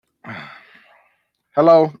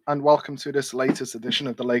Hello and welcome to this latest edition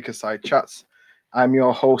of the Lakers Side Chats. I'm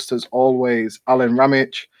your host, as always, Alan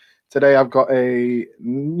Ramich. Today I've got a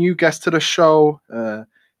new guest to the show.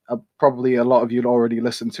 Probably a lot of you already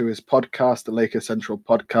listened to his podcast, the Lakers Central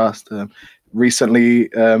podcast.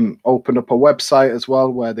 Recently opened up a website as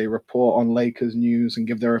well where they report on Lakers news and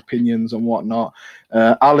give their opinions and whatnot.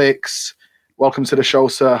 Alex, welcome to the show,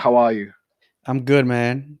 sir. How are you? I'm good,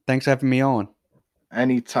 man. Thanks for having me on.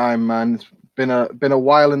 Anytime, man. It's been a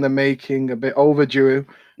while in the making, a bit overdue,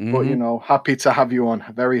 but Hmm. happy to have you on.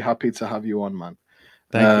 Very happy to have you on, man.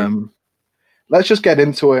 Thank you. Um, let's just get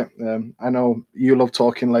into it. I know you love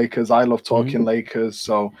talking Lakers. I love talking Hmm. Lakers.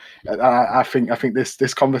 So I think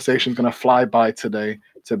this conversation is going to fly by today.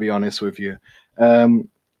 To be honest with you,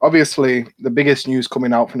 obviously the biggest news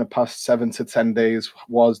coming out from the past 7 to 10 days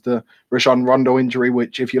was the Rajon Rondo injury,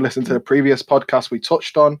 which if you listen to the previous podcast we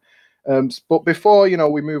touched on. But before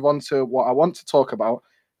we move on to what I want to talk about,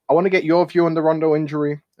 I want to get your view on the Rondo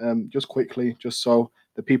injury, just quickly, just so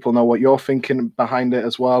the people know what you're thinking behind it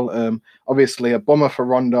as well. Obviously, a bummer for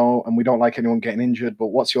Rondo, and we don't like anyone getting injured. But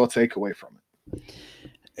what's your takeaway from it?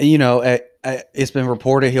 It's been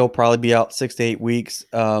reported he'll probably be out 6 to 8 weeks.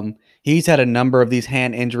 He's had a number of these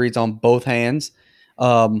hand injuries on both hands.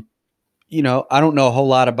 Um, I don't know a whole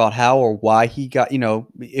lot about how or why he got,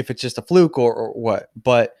 if it's just a fluke or what,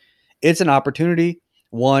 but it's an opportunity,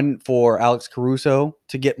 one for Alex Caruso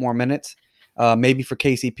to get more minutes, maybe for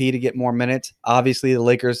KCP to get more minutes. Obviously, the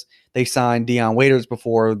Lakers, they signed Dion Waiters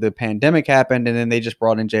before the pandemic happened, and then they just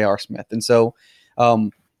brought in J.R. Smith. And so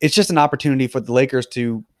it's just an opportunity for the Lakers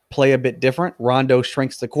to play a bit different. Rondo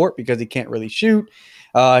shrinks the court because he can't really shoot.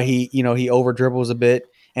 He over dribbles a bit.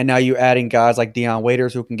 And now you're adding guys like Dion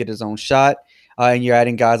Waiters who can get his own shot. And you're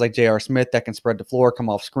adding guys like J.R. Smith that can spread the floor, come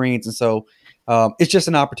off screens. And so it's just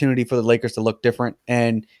an opportunity for the Lakers to look different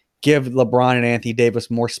and give LeBron and Anthony Davis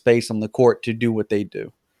more space on the court to do what they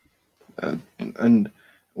do. And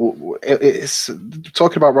it's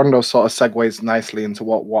talking about Rondo sort of segues nicely into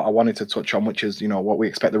what I wanted to touch on, which is what we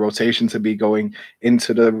expect the rotation to be going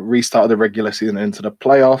into the restart of the regular season and into the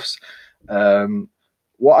playoffs. Um,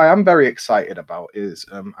 what I am very excited about is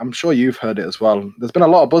I'm sure you've heard it as well. There's been a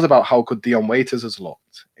lot of buzz about how good Dion Waiters has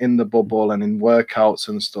looked in the bubble and in workouts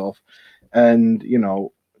and stuff. And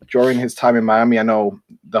during his time in Miami, I know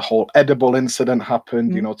the whole edible incident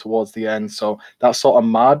happened, Mm-hmm. towards the end. So that's sort of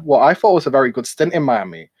mad. What I thought was a very good stint in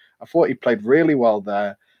Miami. I thought he played really well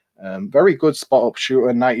there. Very good spot up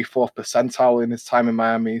shooter, 94th percentile in his time in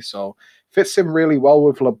Miami. So fits in really well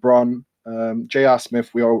with LeBron. J.R.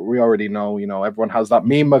 Smith, we already know, everyone has that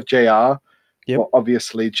meme of J.R., but Yep.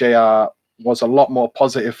 obviously J.R. was a lot more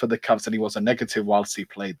positive for the Cavs than he was a negative whilst he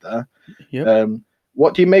played there. Yep.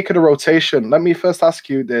 What do you make of the rotation? Let me first ask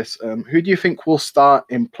you this. Who do you think will start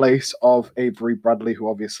in place of Avery Bradley, who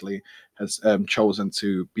obviously has chosen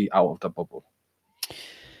to be out of the bubble?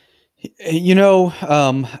 You know,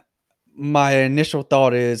 um, my initial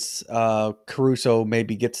thought is Caruso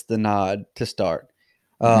maybe gets the nod to start.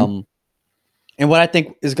 Mm-hmm. Um, And what I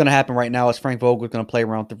think is going to happen right now is Frank Vogel is going to play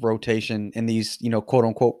around with the rotation in these, quote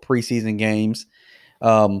unquote preseason games.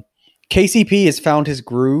 Um, KCP has found his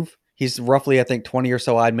groove. He's roughly, I think, 20 or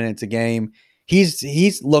so odd minutes a game.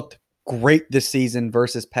 He's looked great this season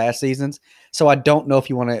versus past seasons. So I don't know if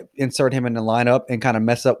you want to insert him in the lineup and kind of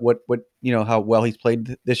mess up what how well he's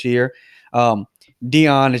played this year. Um,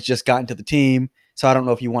 Dion has just gotten to the team, so I don't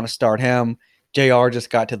know if you want to start him. Jr. just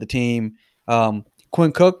got to the team.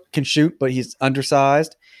 Quinn Cook can shoot, but he's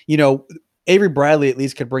undersized. Avery Bradley at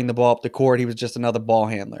least could bring the ball up the court. He was just another ball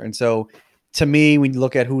handler. And so to me, when you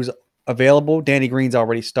look at who's available, Danny Green's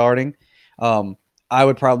already starting. Um, I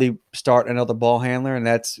would probably start another ball handler, and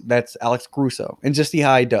that's Alex Caruso, and just see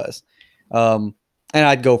how he does. Um, and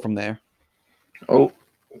I'd go from there. Oh,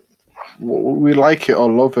 we like it or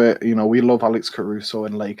love it. We love Alex Caruso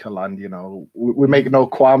in Lakerland. We make no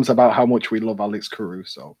qualms about how much we love Alex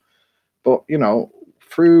Caruso. But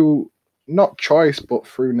through not choice but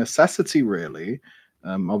through necessity, really.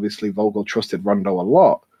 Obviously, Vogel trusted Rondo a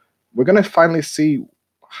lot. We're going to finally see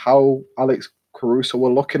how Alex Caruso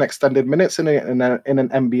will look in extended minutes in an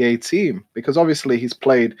NBA team, because obviously he's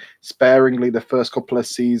played sparingly the first couple of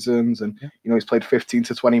seasons, and Yeah. he's played 15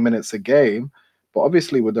 to 20 minutes a game. But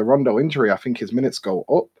obviously, with the Rondo injury, I think his minutes go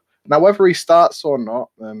up. Now, whether he starts or not,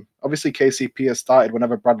 obviously KCP has started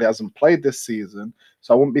whenever Bradley hasn't played this season,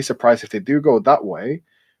 so I wouldn't be surprised if they do go that way.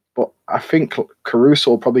 But I think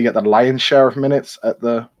Caruso will probably get the lion's share of minutes at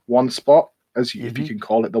the one spot, if you Mm-hmm. can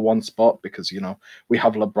call it the one spot, because we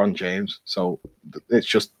have LeBron James, so it's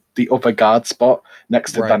just the other guard spot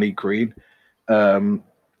next to Right. Danny Green. Um,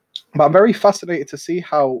 but I'm very fascinated to see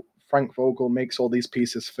how Frank Vogel makes all these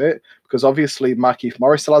pieces fit, because obviously Markieff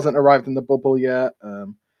Morris still hasn't arrived in the bubble yet.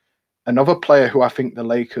 Another player who I think the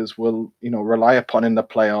Lakers will, rely upon in the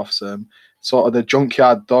playoffs, sort of the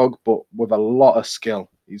junkyard dog, but with a lot of skill.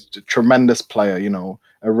 He's a tremendous player,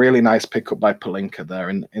 a really nice pickup by Pelinka there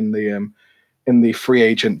in the free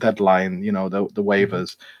agent deadline, the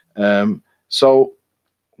waivers. So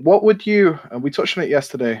what would you, and we touched on it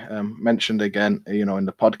yesterday, mentioned again, in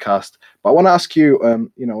the podcast, but I want to ask you,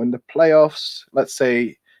 in the playoffs, let's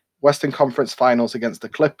say Western Conference Finals against the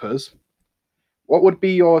Clippers, what would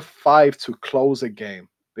be your five to close a game?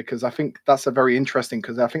 Because I think that's a very interesting,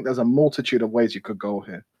 because I think there's a multitude of ways you could go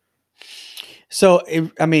here. So,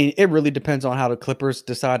 it really depends on how the Clippers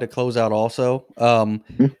decide to close out also.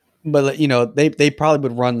 But, they probably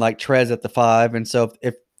would run like Trez at the 5. And so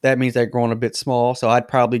if that means they're growing a bit small, so I'd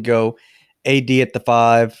probably go AD at the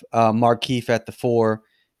 5, Markeith at the 4,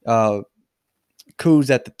 Kuz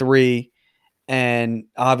at the 3, and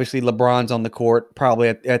obviously LeBron's on the court, probably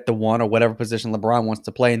at the 1 or whatever position LeBron wants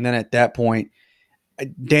to play. And then at that point,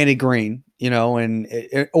 Danny Green,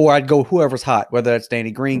 or I'd go whoever's hot, whether that's Danny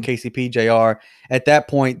Green, KCP, JR. At that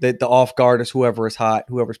point, the off guard is whoever is hot,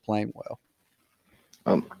 whoever's playing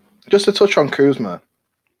well. Just to touch on Kuzma,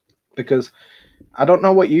 because I don't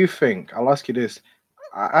know what you think. I'll ask you this.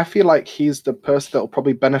 I feel like he's the person that will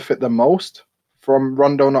probably benefit the most from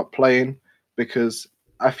Rondo not playing, because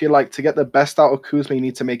I feel like to get the best out of Kuzma, you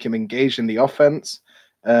need to make him engaged in the offense.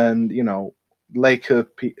 And,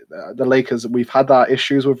 the Lakers, we've had our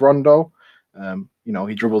issues with Rondo.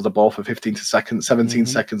 He dribbles the ball for 15 seconds, 17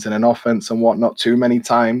 seconds in an offense and whatnot too many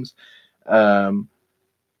times.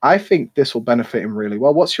 I think this will benefit him really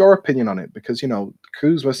well. What's your opinion on it? Because,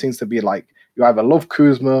 Kuzma seems to be like, you either love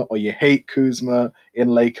Kuzma or you hate Kuzma in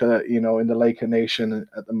the Laker Nation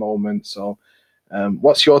at the moment. So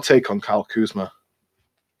what's your take on Kyle Kuzma?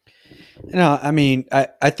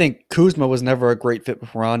 I think Kuzma was never a great fit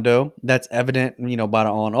with Rondo. That's evident, by the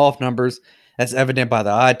on-off numbers. That's evident by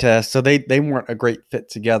the eye test. So they weren't a great fit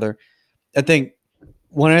together. I think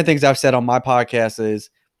one of the things I've said on my podcast is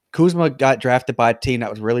Kuzma got drafted by a team that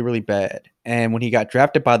was really, really bad. And when he got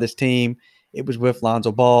drafted by this team, it was with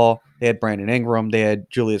Lonzo Ball. They had Brandon Ingram. They had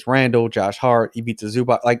Julius Randle, Josh Hart, Ivica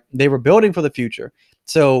Zubac. Like, they were building for the future.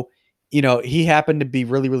 So, he happened to be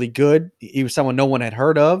really, really good. He was someone no one had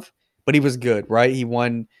heard of, but he was good, right? He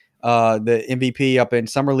won the MVP up in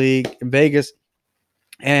Summer League in Vegas.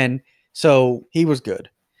 And so he was good.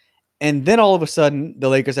 And then all of a sudden, the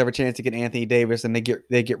Lakers have a chance to get Anthony Davis, and they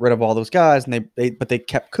get rid of all those guys, and but they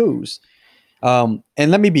kept Kuz. And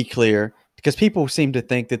let me be clear, because people seem to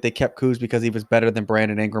think that they kept Kuz because he was better than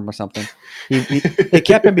Brandon Ingram or something. They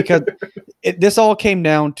kept him because this all came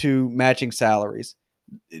down to matching salaries.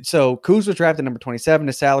 So Kuz was drafted number 27.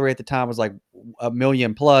 The salary at the time was like $1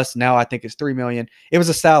 million plus. Now I think it's $3 million. It was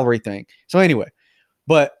a salary thing. So anyway,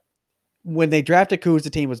 but when they drafted Kuz, the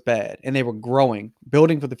team was bad and they were growing,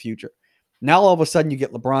 building for the future. Now all of a sudden you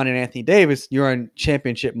get LeBron and Anthony Davis. You're in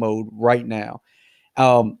championship mode right now.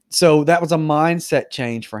 So that was a mindset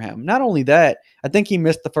change for him. Not only that, I think he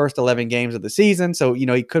missed the first 11 games of the season. So,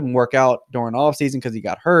 he couldn't work out during the offseason because he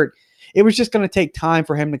got hurt. It was just going to take time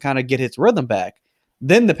for him to kind of get his rhythm back.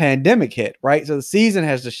 Then the pandemic hit, right? So the season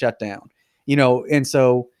has to shut down, and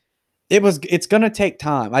so it's going to take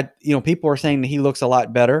time. People are saying that he looks a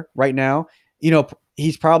lot better right now.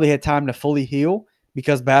 He's probably had time to fully heal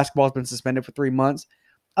because basketball's been suspended for 3 months.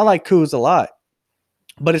 I like Kuz a lot,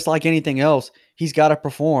 but it's like anything else. He's got to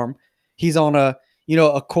perform. He's on a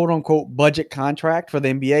quote unquote budget contract for the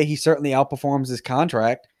NBA. He certainly outperforms his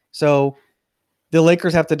contract. So the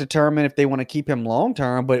Lakers have to determine if they want to keep him long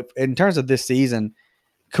term. But in terms of this season,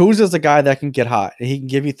 Kuz is a guy that can get hot. He can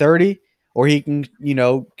give you 30, or he can,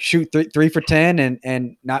 shoot 3 for 10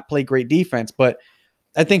 and not play great defense. But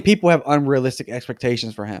I think people have unrealistic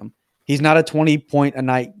expectations for him. He's not a 20-point a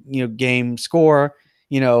night, game scorer.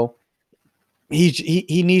 He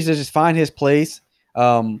needs to just find his place.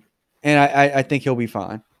 And I think he'll be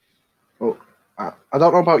fine. Well, I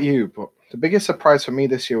don't know about you, but the biggest surprise for me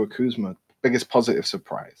this year with Kuzma, biggest positive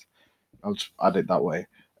surprise, I'll just add it that way,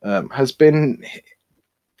 has been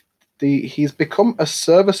he's become a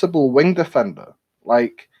serviceable wing defender.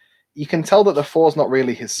 Like, you can tell that the 4's not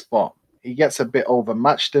really his spot. He gets a bit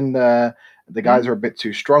overmatched in there. The guys are a bit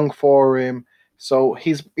too strong for him. So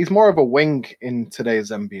he's more of a wing in today's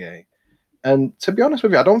NBA. And to be honest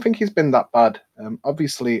with you, I don't think he's been that bad.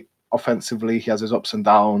 Obviously, offensively, he has his ups and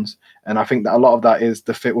downs. And I think that a lot of that is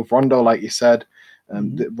the fit with Rondo, like you said.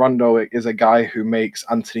 Rondo is a guy who makes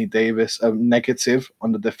Anthony Davis a negative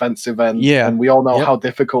on the defensive end. Yeah. And we all know how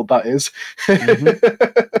difficult that is.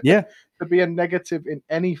 Yeah. to be a negative in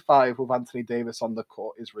any five with Anthony Davis on the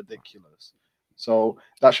court is ridiculous. So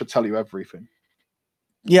that should tell you everything.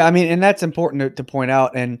 Yeah, I mean, and that's important to point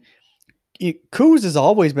out. And Kuz has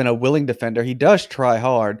always been a willing defender. He does try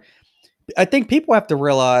hard. I think people have to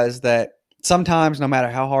realize that sometimes, no matter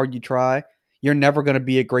how hard you try, you're never going to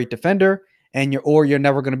be a great defender, and you're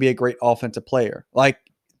never going to be a great offensive player. Like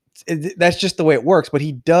that's just the way it works. But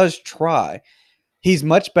he does try. He's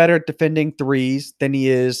much better at defending threes than he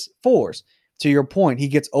is fours. To your point, he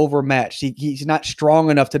gets overmatched. He's not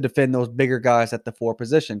strong enough to defend those bigger guys at the four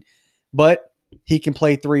position, but he can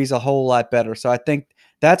play threes a whole lot better. So I think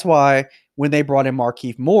that's why when they brought in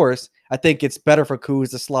Markieff Morris, I think it's better for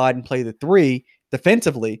Kuz to slide and play the three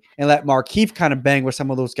defensively and let Markieff kind of bang with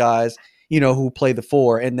some of those guys, who play the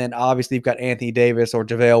four. And then obviously you've got Anthony Davis or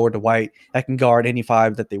JaVale or Dwight that can guard any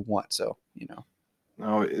five that they want. So.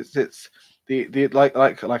 No, it's the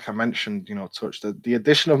like I mentioned, touch the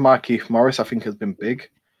addition of Markieff Morris I think has been big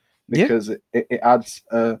Yeah. because it adds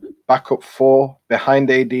a backup four behind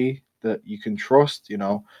AD that you can trust,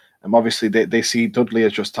 And obviously they see Dudley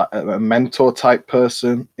as just a mentor type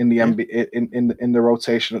person in the Yeah. NBA in the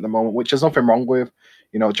rotation at the moment, which there's nothing wrong with.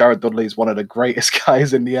 Jared Dudley is one of the greatest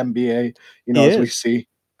guys in the NBA. He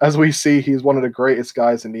As we is. see, he's one of the greatest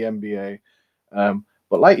guys in the NBA.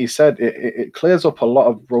 But like you said, it clears up a lot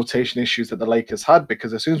of rotation issues that the Lakers had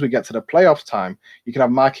because as soon as we get to the playoff time, you can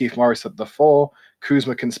have Markieff Morris at the four,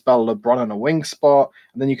 Kuzma can spell LeBron on a wing spot,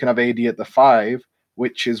 and then you can have AD at the five,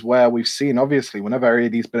 which is where we've seen, obviously, whenever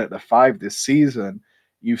AD's been at the five this season,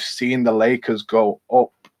 you've seen the Lakers go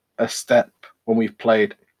up a step when we've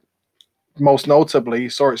played. Most notably, you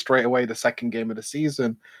saw it straight away the second game of the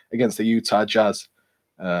season against the Utah Jazz.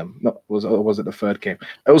 Was it the third game?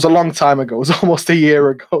 It was a long time ago. It was almost a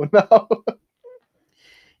year ago now.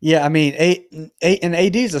 Yeah, I mean, and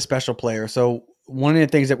AD is a special player. So one of the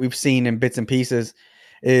things that we've seen in bits and pieces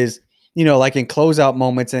is, like in closeout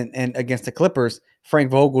moments and against the Clippers,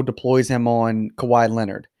 Frank Vogel deploys him on Kawhi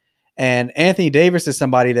Leonard. And Anthony Davis is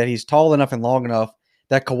somebody that he's tall enough and long enough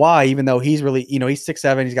that Kawhi, even though he's really, he's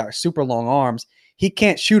 6'7", he's got super long arms, he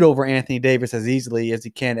can't shoot over Anthony Davis as easily as he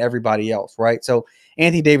can everybody else, right? So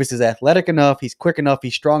Anthony Davis is athletic enough, he's quick enough,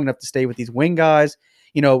 he's strong enough to stay with these wing guys,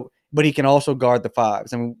 but he can also guard the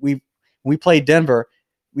fives. I mean, we played Denver.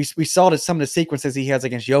 We saw that some of the sequences he has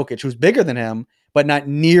against Jokic, who's bigger than him, but not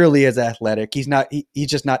nearly as athletic. He's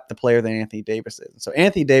just not the player that Anthony Davis is. So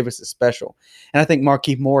Anthony Davis is special. And I think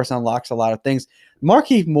Markieff Morris unlocks a lot of things.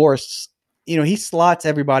 Markieff Morris, he slots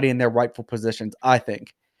everybody in their rightful positions, I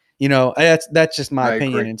think. That's just my I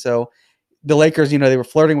opinion. agree. And so the Lakers, they were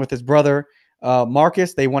flirting with his brother,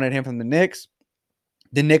 Marcus. They wanted him from the Knicks.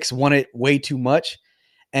 The Knicks wanted way too much.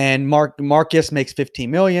 And Marcus makes 15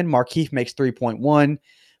 million. Markieff makes 3.1.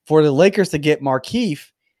 For the Lakers to get Markieff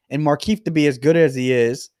and Markieff to be as good as he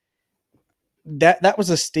is, that was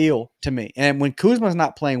a steal to me. And when Kuzma's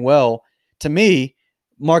not playing well, to me,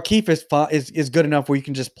 Markieff is good enough where you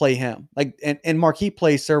can just play him. And Markieff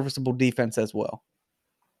plays serviceable defense as well.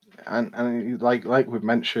 And like we've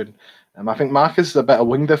mentioned, I think Marcus is a better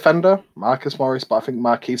wing defender, Marcus Morris, but I think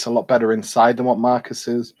Marquise a lot better inside than what Marcus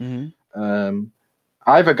is. Mm-hmm.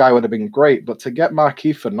 Either guy would have been great, but to get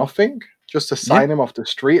Marquis for nothing, just to sign him off the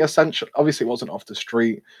street, essentially, obviously it wasn't off the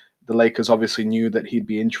street. The Lakers obviously knew that he'd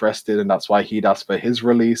be interested, and that's why he'd ask for his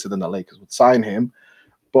release, and then the Lakers would sign him.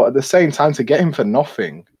 But at the same time, to get him for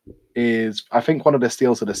nothing is, I think, one of the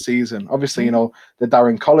steals of the season. Obviously, the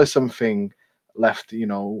Darren Collison thing left,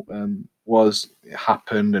 was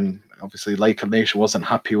happened, and obviously Laker Nation wasn't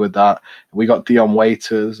happy with that. We got Dion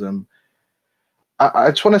Waiters, and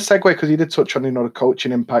I just want to segue because you did touch on the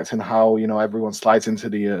coaching impact and how everyone slides into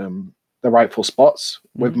the rightful spots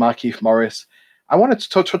with Markieff Morris. I wanted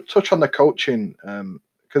to touch on the coaching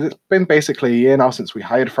because it's been basically a year now since we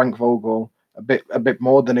hired Frank Vogel, a bit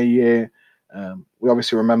more than a year. We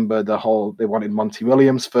obviously remember they wanted Monty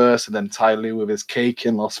Williams first, and then Ty Lue with his cake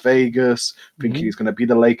in Las Vegas, thinking he's going to be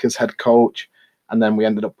the Lakers head coach, and then we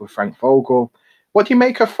ended up with Frank Vogel. What do you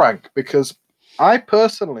make of Frank? Because I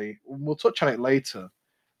personally, we'll touch on it later,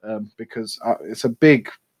 because it's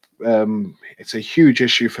a huge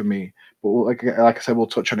issue for me. But like I said, we'll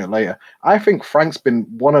touch on it later. I think Frank's been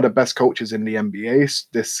one of the best coaches in the NBA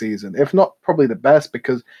this season, if not probably the best,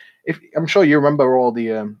 because I'm sure you remember all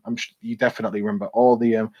the, you definitely remember all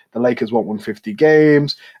the Lakers won 150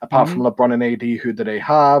 games. Apart from LeBron and AD, who do they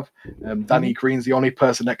have? Danny Green's the only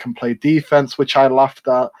person that can play defense, which I laughed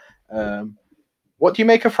at. What do you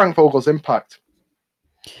make of Frank Vogel's impact?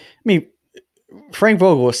 I mean, Frank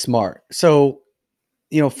Vogel is smart. So,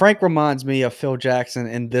 Frank reminds me of Phil Jackson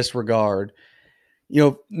in this regard.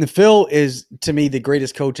 Phil is to me the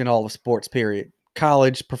greatest coach in all of sports, period.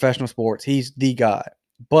 College, professional sports. He's the guy.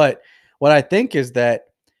 But what I think is that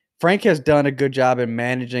Frank has done a good job in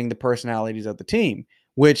managing the personalities of the team,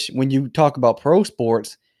 which when you talk about pro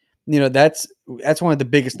sports, that's one of the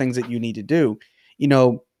biggest things that you need to do. You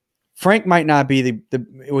know, Frank might not be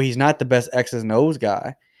he's not the best X's and O's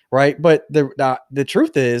guy, right? But the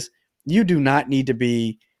truth is, you do not need to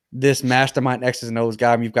be this mastermind X's and O's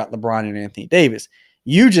guy. You've got LeBron and Anthony Davis.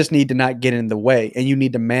 You just need to not get in the way, and you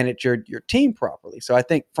need to manage your team properly. So I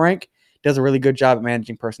think Frank does a really good job at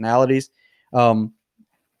managing personalities.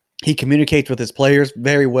 He communicates with his players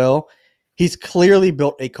very well. He's clearly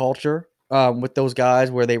built a culture with those guys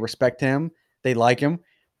where they respect him, they like him.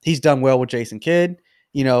 He's done well with Jason Kidd.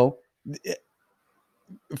 You know,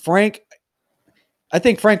 Frank. I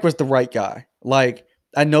think Frank was the right guy. Like,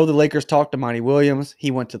 I know the Lakers talked to Monty Williams. He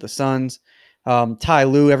went to the Suns. Ty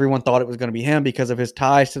Lue, everyone thought it was going to be him because of his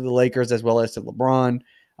ties to the Lakers as well as to LeBron.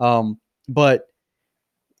 But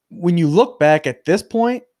when you look back at this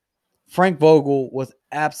point, Frank Vogel was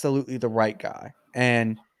absolutely the right guy.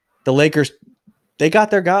 And the Lakers, they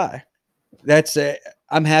got their guy.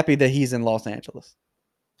 I'm happy that he's in Los Angeles.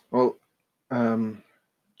 Well,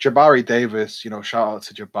 Jabari Davis, shout out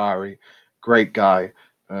to Jabari, great guy.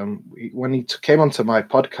 When he came onto my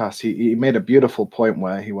podcast, he made a beautiful point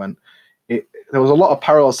where he went, there was a lot of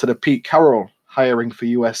parallels to the Pete Carroll hiring for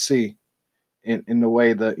USC in the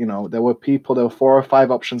way that, there were 4 or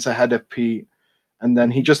 5 options ahead of Pete, and then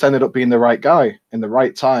he just ended up being the right guy in the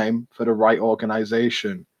right time for the right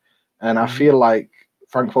organization. And I feel like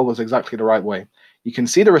Frank Vogel's exactly the right way. You can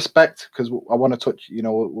see the respect, because I want to touch,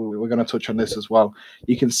 we're going to touch on this as well.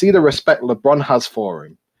 You can see the respect LeBron has for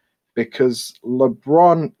him, because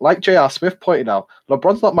LeBron, like J.R. Smith pointed out,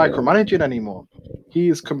 LeBron's not micromanaging anymore. He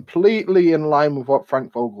is completely in line with what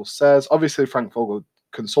Frank Vogel says. Obviously, Frank Vogel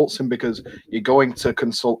consults him because you're going to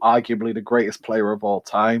consult arguably the greatest player of all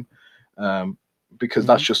time, because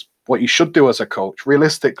that's just what you should do as a coach,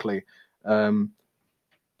 realistically.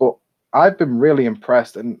 But I've been really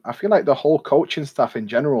impressed, and I feel like the whole coaching staff in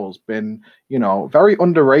general has been, very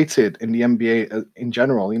underrated in the NBA in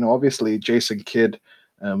general. Obviously Jason Kidd,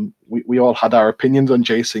 we all had our opinions on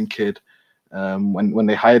Jason Kidd when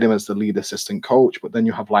they hired him as the lead assistant coach. But then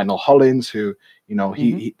you have Lionel Hollins, who,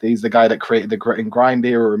 he's the guy that created the grit and grind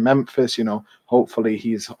era in Memphis. Hopefully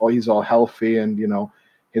he's all healthy and,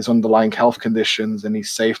 his underlying health conditions, and he's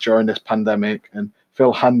safe during this pandemic. And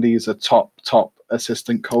Phil Handy is a top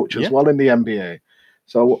assistant coach as well in the NBA.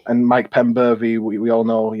 So, and Mike Pembervey, we all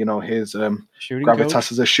know, his gravitas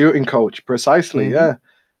coach as a shooting coach, precisely, yeah.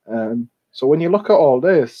 So when you look at all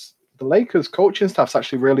this, the Lakers coaching staff's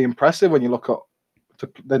actually really impressive when you look at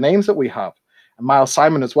the names that we have. And Miles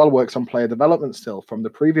Simon as well works on player development still from the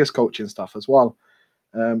previous coaching staff as well.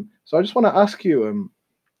 So I just want to ask you,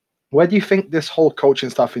 where do you think this whole coaching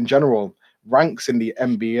staff in general ranks in the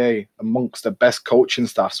NBA amongst the best coaching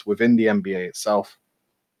staffs within the NBA itself?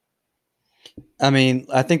 I mean,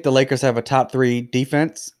 I think the Lakers have a top 3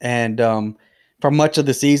 defense, and for much of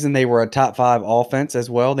the season, they were a top 5 offense as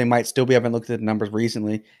well. They might still be. I haven't looked at the numbers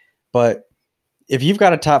recently, but if you've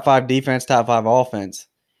got a top 5 defense, top 5 offense,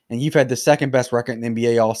 and you've had the second best record in the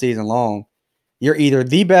NBA all season long, you're either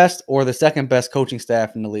the best or the second best coaching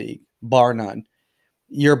staff in the league, bar none.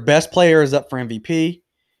 Your best player is up for MVP.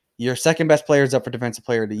 Your second best player is up for Defensive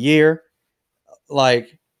Player of the Year.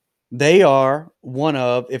 Like, they are one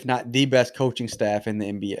of, if not the best coaching staff in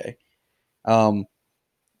the NBA.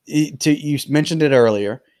 You mentioned it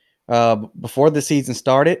earlier. Before the season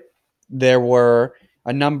started, there were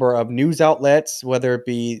a number of news outlets, whether it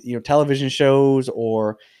be television shows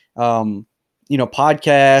or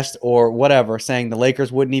podcast or whatever, saying the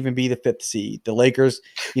Lakers wouldn't even be the 5th seed. The Lakers,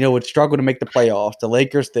 would struggle to make the playoffs. The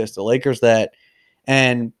Lakers this, the Lakers that.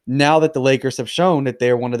 And now that the Lakers have shown that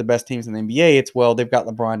they're one of the best teams in the NBA, they've got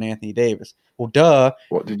LeBron and Anthony Davis. Well, duh.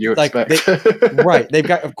 What did you expect? Right.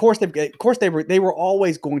 Of course they were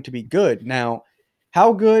always going to be good. Now,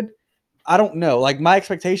 how good? I don't know. Like, my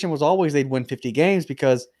expectation was always they'd win 50 games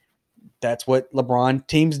because that's what LeBron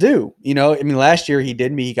teams do. Last year he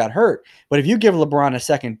didn't. He got hurt. But if you give LeBron a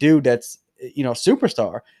second dude that's,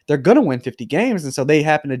 superstar, they're going to win 50 games. And so they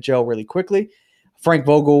happen to gel really quickly. Frank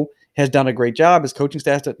Vogel has done a great job. His coaching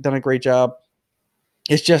staff's done a great job.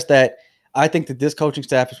 It's just that I think that this coaching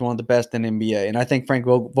staff is one of the best in the NBA. And I think Frank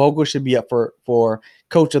Vogel should be up for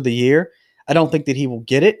Coach of the Year. I don't think that he will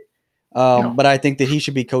get it, but I think that he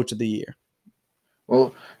should be Coach of the Year.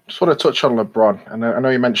 Well, just want to touch on LeBron. And I know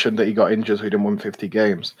you mentioned that he got injured, so he didn't win 50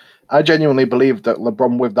 games. I genuinely believe that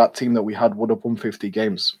LeBron, with that team that we had, would have won 50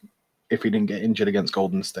 games if he didn't get injured against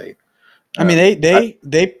Golden State. I mean, I,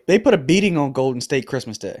 they put a beating on Golden State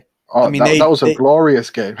Christmas Day. I oh, mean, that was a glorious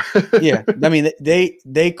game. yeah. I mean,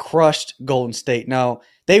 they crushed Golden State. Now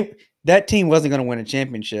that team wasn't going to win a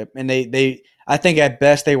championship, and they I think at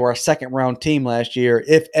best they were a second round team last year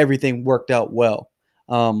if everything worked out well.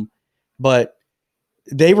 But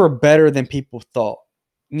they were better than people thought.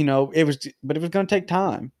 But it was going to take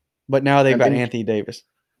time. But now they've and got Anthony Davis.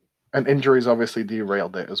 and injuries obviously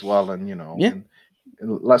derailed it as well. And Yeah.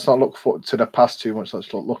 let's not look to the past too much.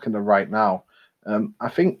 Let's look in the right now. I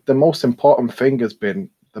think the most important thing has been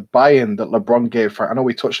the buy-in that LeBron gave. I know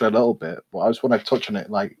we touched on it a little bit, but I just want to touch on it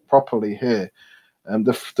like properly here.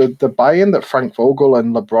 The buy-in that Frank Vogel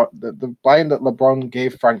and LeBron, the buy-in that LeBron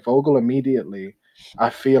gave Frank Vogel immediately,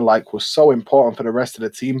 I feel like was so important for the rest of the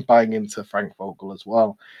team buying into Frank Vogel as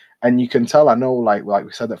well. And you can tell, I know, like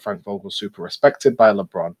we said, that Frank Vogel's super respected by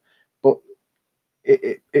LeBron, but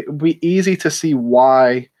it would be easy to see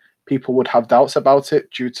why people would have doubts about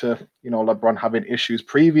it due to LeBron having issues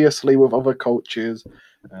previously with other coaches,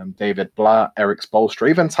 David Blatt, Eric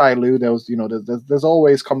Spoelstra, even Ty Lue. There was there's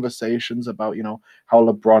always conversations about how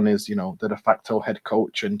LeBron is the de facto head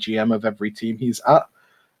coach and GM of every team he's at.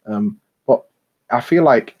 But I feel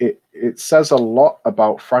like it says a lot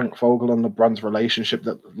about Frank Vogel and LeBron's relationship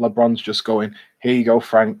that LeBron's just going, here you go,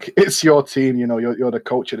 Frank, it's your team. You're the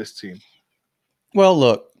coach of this team. Well,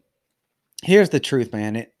 look, here's the truth,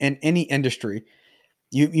 man. In any industry,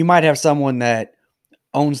 you might have someone that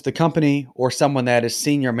owns the company or someone that is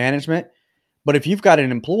senior management. But if you've got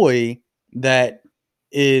an employee that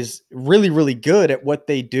is really, really good at what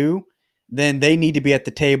they do, then they need to be at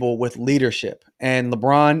the table with leadership. And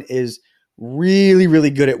LeBron is really, really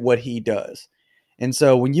good at what he does. And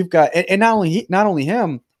so when you've got, and not only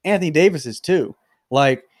him, Anthony Davis is too.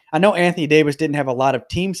 Like, I know Anthony Davis didn't have a lot of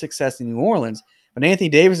team success in New Orleans, but Anthony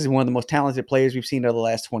Davis is one of the most talented players we've seen over the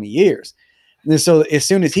last 20 years. And so as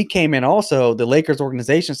soon as he came in, also the Lakers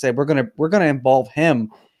organization said we're gonna involve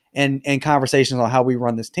him in conversations on how we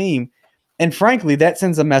run this team. And frankly, that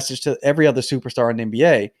sends a message to every other superstar in the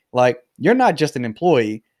NBA. Like, you're not just an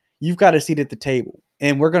employee; you've got a seat at the table,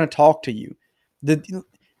 and we're going to talk to you.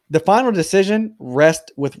 The final decision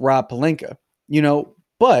rests with Rob Pelinka,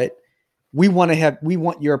 but we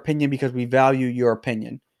want your opinion because we value your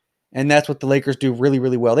opinion, and that's what the Lakers do really,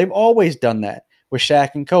 really well. They've always done that with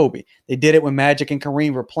Shaq and Kobe. They did it when Magic and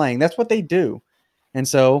Kareem were playing. That's what they do. And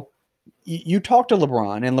so you talk to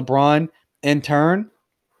LeBron, and LeBron in turn,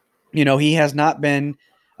 he has not been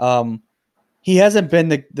he hasn't been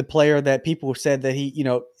the player that people said that he,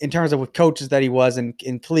 in terms of with coaches that he was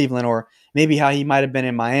in Cleveland, or maybe how he might have been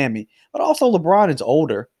in Miami. But also LeBron is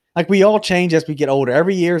older. Like, we all change as we get older.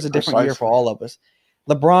 Every year is a different year for Precisely. all of us.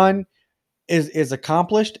 LeBron is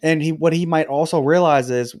accomplished, and what he might also realize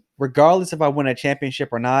is, regardless if I win a championship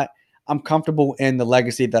or not, I'm comfortable in the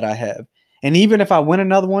legacy that I have. And even if I win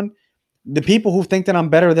another one, the people who think that I'm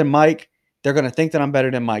better than Mike, they're going to think that I'm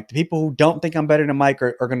better than Mike. The people who don't think I'm better than Mike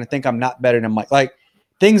are going to think I'm not better than Mike. Like,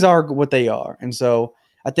 things are what they are. And so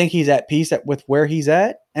I think he's at peace with where he's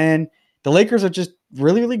at. And the Lakers are just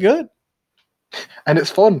really, really good. And it's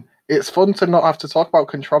fun. It's fun to not have to talk about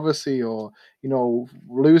controversy or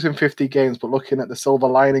losing 50 games, but looking at the silver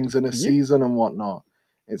linings in a Yeah. season and whatnot.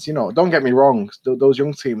 It's don't get me wrong, those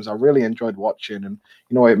young teams I really enjoyed watching, and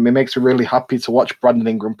it makes me really happy to watch Brandon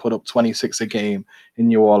Ingram put up 26 a game in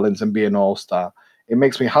New Orleans and be an all-star. It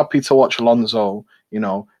makes me happy to watch Alonzo,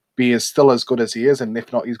 be still as good as he is, and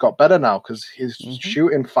if not, he's got better now because his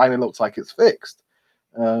shooting finally looks like it's fixed.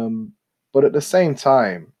 But at the same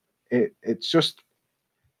time, it's just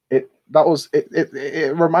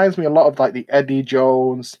it reminds me a lot of like the Eddie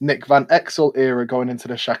Jones, Nick Van Exel era going into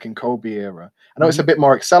the Shaq and Kobe era. I know it's a bit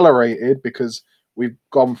more accelerated because we've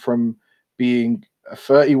gone from being a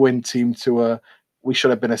 30-win team to we should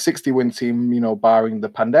have been a 60-win team, barring the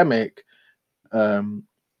pandemic.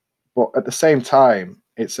 But at the same time,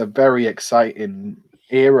 it's a very exciting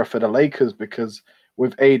era for the Lakers because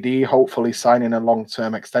with AD hopefully signing a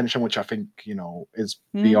long-term extension, which I think is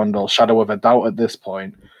beyond all shadow of a doubt at this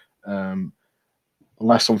point,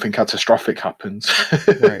 unless something catastrophic happens.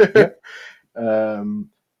 Right. Yep.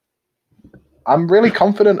 I'm really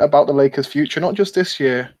confident about the Lakers' future, not just this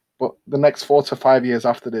year, but the next 4 to 5 years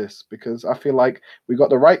after this, because I feel like we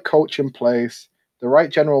got the right coach in place, the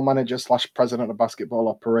right general manager / president of basketball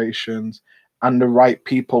operations, and the right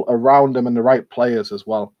people around them and the right players as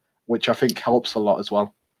well, which I think helps a lot as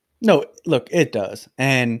well. No, look, it does.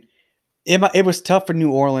 And it was tough for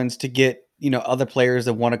New Orleans to get, other players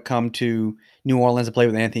that want to come to New Orleans and play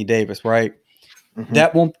with Anthony Davis, right? Mm-hmm.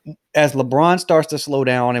 That won't, as LeBron starts to slow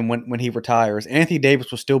down and when he retires, Anthony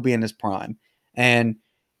Davis will still be in his prime. And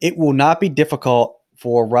it will not be difficult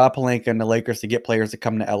for Rob Pelinka and the Lakers to get players to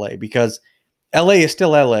come to LA because LA is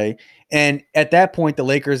still LA. And at that point, the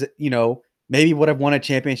Lakers, maybe would have won a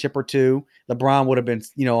championship or two. LeBron would have been,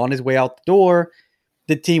 on his way out the door.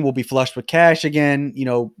 The team will be flushed with cash again,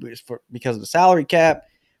 because of the salary cap.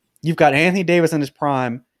 You've got Anthony Davis in his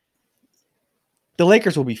prime. The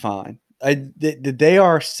Lakers will be fine. They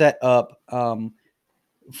are set up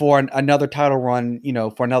for another title run,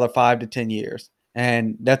 for another 5 to 10 years.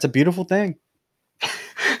 And that's a beautiful thing.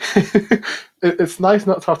 It's nice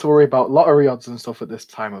not to have to worry about lottery odds and stuff at this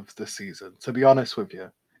time of the season, to be honest with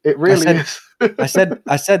you. It really is. I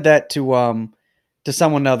said that to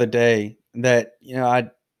someone the other day that,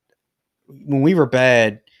 when we were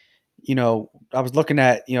bad, I was looking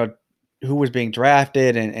at, who was being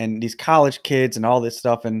drafted and these college kids and all this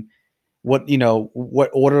stuff and what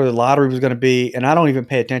order the lottery was going to be. And I don't even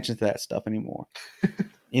pay attention to that stuff anymore.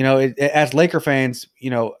 As Laker fans,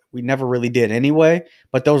 we never really did anyway,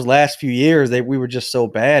 but those last few years we were just so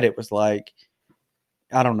bad. It was like,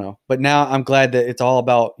 I don't know, but now I'm glad that it's all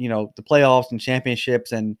about, the playoffs and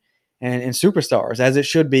championships and superstars as it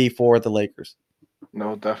should be for the Lakers.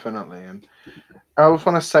 No, definitely. And I just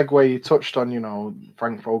want to segue. You touched on,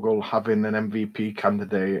 Frank Vogel having an MVP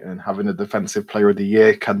candidate and having a Defensive Player of the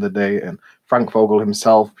Year candidate, and Frank Vogel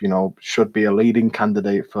himself, should be a leading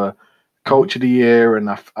candidate for Coach of the Year. And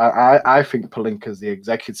I think Pelinka's the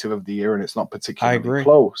Executive of the Year, and it's not particularly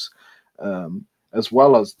close. As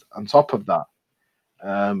well as on top of that,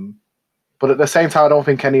 but at the same time, I don't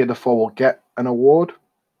think any of the four will get an award.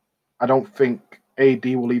 I don't think AD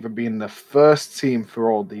will even be in the first team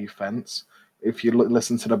for all defense. If you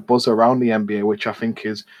listen to the buzz around the NBA, which I think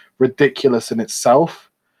is ridiculous in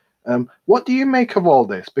itself. What do you make of all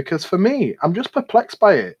this? Because for me, I'm just perplexed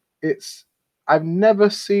by it. I've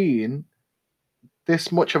never seen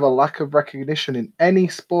this much of a lack of recognition in any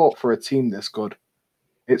sport for a team this good.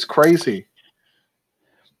 It's crazy.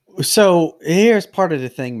 So here's part of the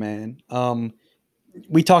thing, man.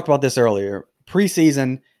 We talked about this earlier.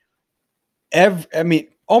 Preseason,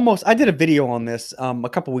 almost. I did a video on this a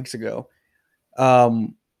couple weeks ago.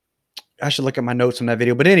 I should look at my notes from that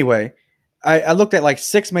video. But anyway, I looked at like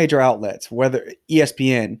 6 major outlets, whether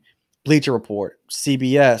ESPN, Bleacher Report,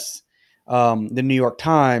 CBS, the New York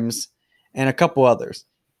Times, and a couple others.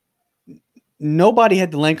 Nobody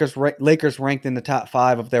had the Lakers ranked in the top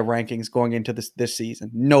 5 of their rankings going into this season.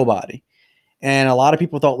 Nobody. And a lot of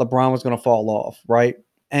people thought LeBron was going to fall off, right?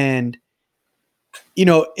 And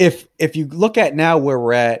if you look at now where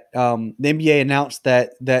we're at, the NBA announced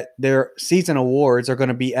that their season awards are going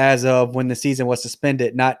to be as of when the season was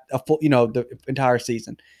suspended, not a full, the entire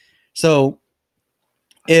season. So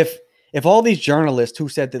if all these journalists who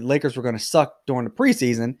said that Lakers were going to suck during the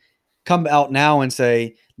preseason come out now and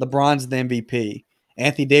say LeBron's the MVP,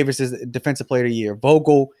 Anthony Davis is the Defensive Player of the Year,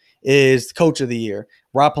 Vogel is Coach of the Year,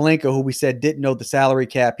 Rob Pelinka, who we said didn't know the salary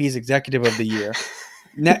cap, he's Executive of the Year.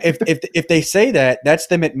 Now, if they say that, that's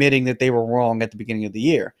them admitting that they were wrong at the beginning of the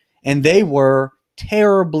year, and they were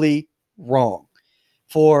terribly wrong.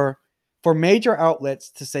 For major outlets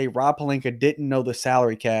to say Rob Pelinka didn't know the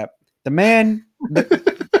salary cap, the man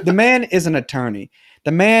is an attorney.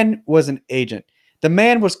 The man was an agent. The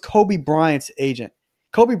man was Kobe Bryant's agent.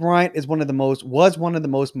 Kobe Bryant was one of the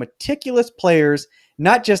most meticulous players,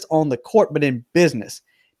 not just on the court but in business.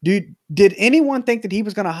 Dude, did anyone think that he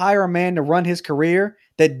was going to hire a man to run his career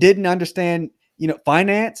that didn't understand,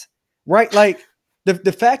 finance? Right? Like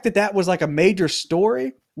the fact that was like a major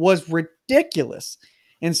story was ridiculous.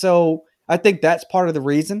 And so I think that's part of the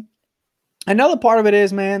reason. Another part of it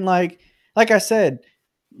is, man, like I said,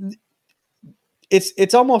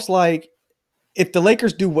 it's almost like if the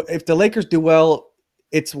Lakers do well,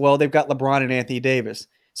 they've got LeBron and Anthony Davis.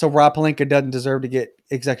 So Rob Pelinka doesn't deserve to get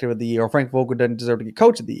Executive of the Year, or Frank Vogel doesn't deserve to get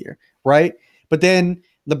Coach of the Year, right? But then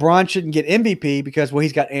LeBron shouldn't get MVP because,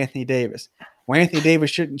 he's got Anthony Davis. Well, Anthony Davis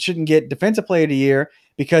shouldn't get Defensive Player of the Year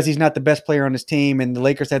because he's not the best player on his team, and the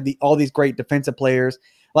Lakers have all these great defensive players.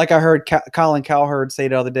 Like I heard Colin Cowherd say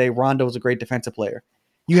the other day, Rondo's a great defensive player.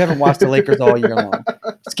 You haven't watched the Lakers all year long.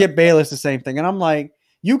 Skip Bayless, the same thing. And I'm like,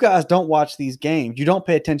 you guys don't watch these games. You don't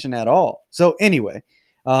pay attention at all. So anyway,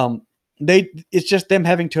 it's just them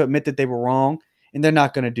having to admit that they were wrong, and they're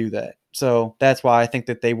not going to do that. So that's why I think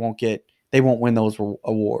that they won't win those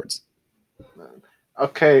awards.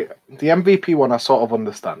 Okay, the MVP one I sort of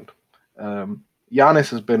understand. Giannis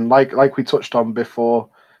has been like we touched on before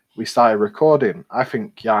we started recording. I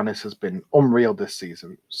think Giannis has been unreal this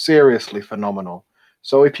season, seriously phenomenal.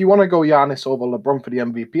 So if you want to go Giannis over LeBron for the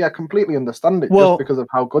MVP, I completely understand it, just because of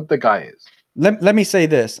how good the guy is. Let me say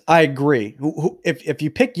this. I agree. If you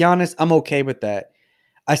pick Giannis, I'm okay with that.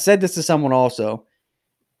 I said this to someone also.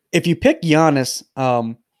 If you pick Giannis,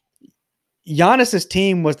 Giannis's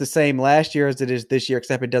team was the same last year as it is this year,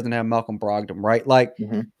 except it doesn't have Malcolm Brogdon, right? Like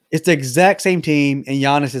Hmm. it's the exact same team, and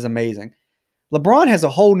Giannis is amazing. LeBron has a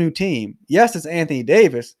whole new team. Yes, it's Anthony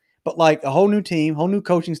Davis, but like a whole new team, whole new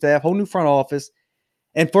coaching staff, whole new front office.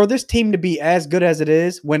 And for this team to be as good as it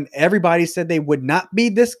is when everybody said they would not be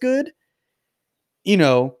this good,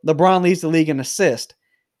 LeBron leads the league in assist.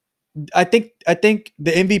 I think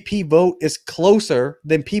the MVP vote is closer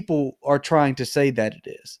than people are trying to say that it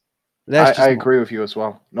is. That's I just my agree with you as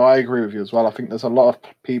well. No, I agree with you as well. I think there's a lot of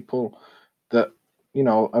people that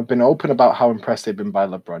have been open about how impressed they've been by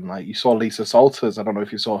LeBron. Like you saw Lisa Salters. I don't know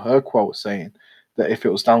if you saw her quote saying that if it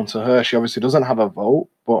was down to her, she obviously doesn't have a vote,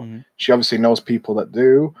 but Mhm. she obviously knows people that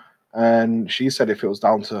do. And she said if it was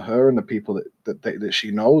down to her and the people that she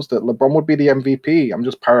knows, that LeBron would be the MVP. I'm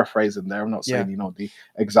just paraphrasing there. I'm not Yeah. saying the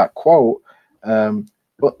exact quote. Um,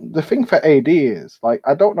 but the thing for AD is like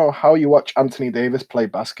I don't know how you watch Anthony Davis play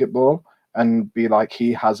basketball and be like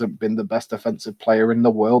he hasn't been the best defensive player in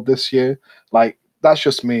the world this year. Like that's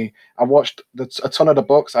just me. I watched a ton of the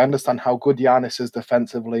Bucks. I understand how good Giannis is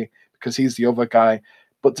defensively because he's the other guy.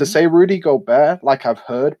 But to Mhm. say Rudy Gobert, like I've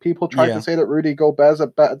heard people try to Yeah. say that Rudy Gobert's a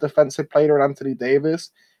better defensive player than Anthony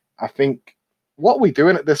Davis, I think what are we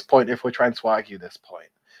doing at this point if we're trying to argue this point?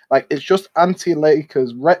 Like it's just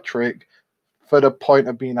anti-Lakers rhetoric for the point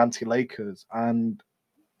of being anti-Lakers. And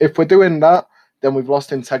if we're doing that, then we've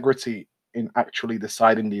lost integrity in actually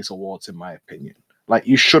deciding these awards, in my opinion. Like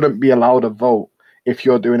you shouldn't be allowed a vote if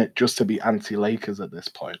you're doing it just to be anti-Lakers at this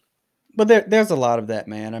point. But there's a lot of that,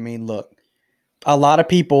 man. I mean, look, a lot of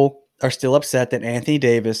people are still upset that Anthony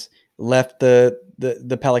Davis left the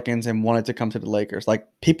Pelicans and wanted to come to the Lakers. Like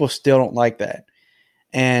people still don't like that.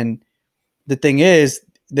 And the thing is,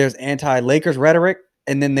 there's anti-Lakers rhetoric,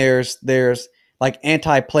 and then there's like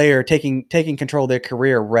anti-player taking control of their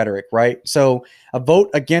career rhetoric, right? So a vote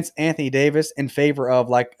against Anthony Davis in favor of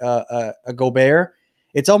like a Gobert,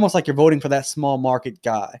 it's almost like you're voting for that small market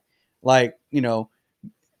guy. Like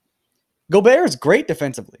Gobert is great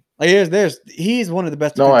defensively. Like he's one of the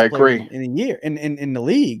best No, I defensive players agree. in a year in the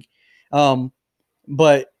league. Um,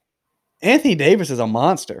 but Anthony Davis is a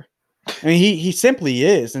monster. I mean, he simply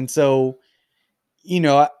is, and so you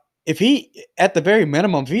know, if he at the very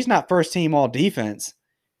minimum, if he's not first team all defense,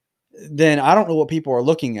 then I don't know what people are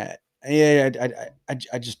looking at. Yeah,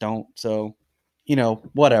 I just don't. So,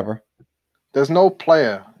 whatever. There's no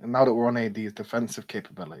player, and now that we're on AD's defensive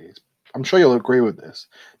capabilities, I'm sure you'll agree with this.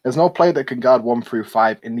 There's no player that can guard 1 through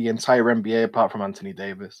 5 in the entire NBA apart from Anthony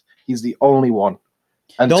Davis. He's the only one.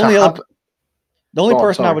 And The to only other, have, the only go on,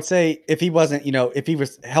 person I sorry. would say if he wasn't, if he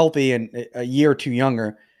was healthy and a year or two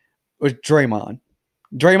younger, was Draymond.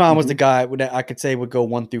 Draymond was the Hmm. guy that I could say would go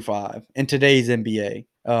 1 through 5 in today's NBA.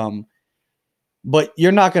 But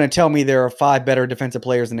you're not going to tell me there are 5 better defensive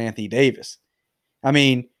players than Anthony Davis. I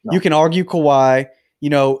mean, you No, can argue Kawhi.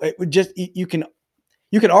 It would just you can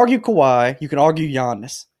argue Kawhi, you can argue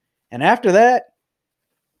Giannis, and after that,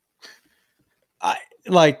 I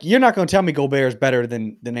like you're not going to tell me Gobert is better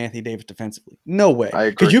than Anthony Davis defensively. No way, I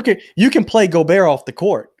because agree. you can play Gobert off the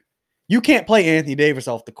court. You can't play Anthony Davis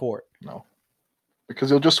off the court. No. Because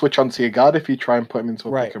he'll just switch onto your guard if you try and put him into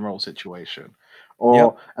a pick Right. and roll situation.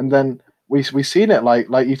 Yep. And then we seen it like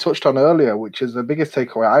you touched on earlier, which is the biggest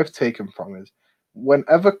takeaway I've taken from is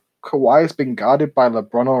whenever Kawhi has been guarded by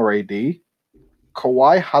LeBron or AD,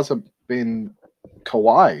 Kawhi hasn't been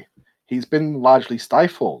Kawhi. He's been largely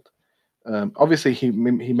stifled. Obviously, he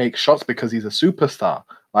makes shots because he's a superstar.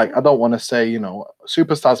 Like I don't want to say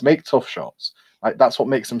superstars make tough shots. Like that's what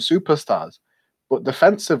makes them superstars. But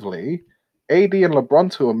defensively, AD and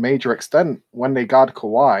LeBron to a major extent when they guard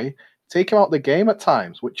Kawhi take him out the game at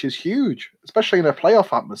times, which is huge, especially in a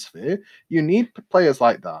playoff atmosphere. You need players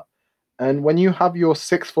like that. And when you have your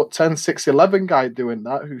 6'10", 6'11" guy doing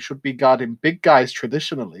that, who should be guarding big guys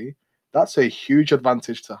traditionally, that's a huge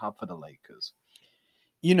advantage to have for the Lakers.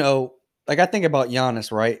 Like I think about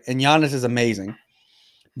Giannis, right? And Giannis is amazing.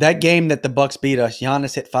 That Mhm. game that the Bucks beat us,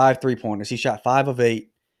 Giannis hit 5 3-pointers. He shot 5 of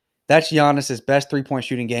 8. That's Giannis's best 3-point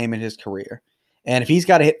shooting game in his career. And if he's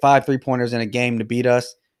got to hit 5 3-pointers in a game to beat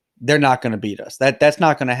us, they're not going to beat us. That's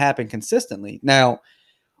not going to happen consistently. Now,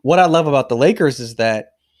 what I love about the Lakers is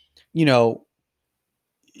that, you know,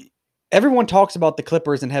 everyone talks about the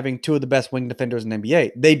Clippers and having two of the best wing defenders in the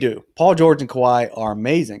NBA. They do. Paul George and Kawhi are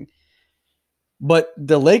amazing. But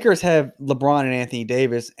the Lakers have LeBron and Anthony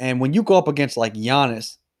Davis. And when you go up against like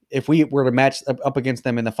Giannis, if we were to match up against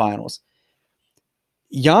them in the finals,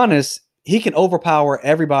 Giannis, he can overpower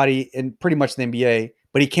everybody in pretty much the NBA,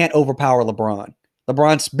 but he can't overpower LeBron.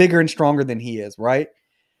 LeBron's bigger and stronger than he is, right?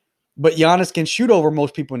 But Giannis can shoot over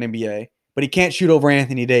most people in the NBA, but he can't shoot over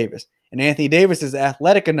Anthony Davis. And Anthony Davis is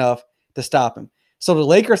athletic enough to stop him. So the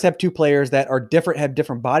Lakers have two players that are different, have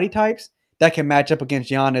different body types that can match up against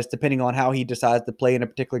Giannis depending on how he decides to play in a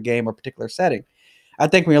particular game or particular setting. I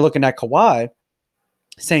think when you're looking at Kawhi,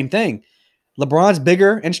 same thing. LeBron's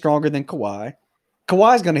bigger and stronger than Kawhi.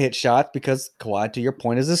 Kawhi's going to hit shots because Kawhi, to your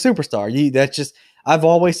point, is a superstar. That's just I've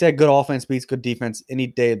always said good offense beats good defense any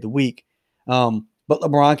day of the week. But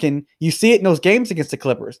LeBron can you see it in those games against the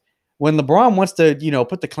Clippers when LeBron wants to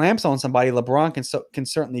put the clamps on somebody. LeBron can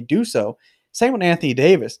certainly do so. Same with Anthony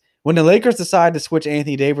Davis. When the Lakers decide to switch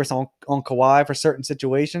Anthony Davis on Kawhi for certain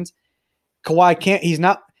situations, Kawhi can't. He's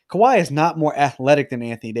not. Kawhi is not more athletic than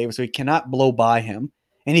Anthony Davis, so he cannot blow by him,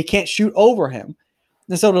 and he can't shoot over him.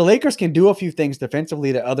 And so the Lakers can do a few things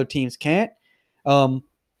defensively that other teams can't. And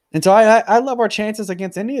so I love our chances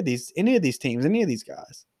against any of these teams, any of these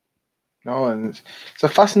guys. No, and it's a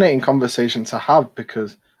fascinating conversation to have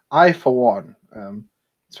because I, for one,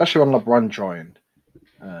 especially when LeBron joined,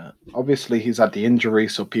 obviously he's had the injury,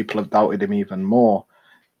 so people have doubted him even more.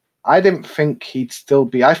 I didn't think he'd still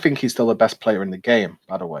be. I think he's still the best player in the game.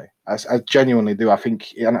 By the way, I genuinely do. I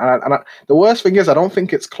think, the worst thing is, I don't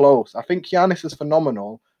think it's close. I think Giannis is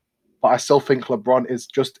phenomenal, but I still think LeBron is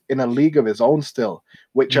just in a league of his own still.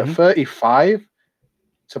 Which at 35,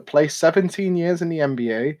 to play 17 years in the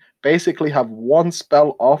NBA, basically have one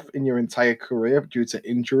spell off in your entire career due to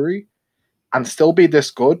injury, and still be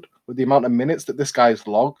this good with the amount of minutes that this guy's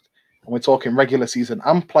logged, and we're talking regular season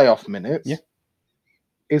and playoff minutes. Yeah.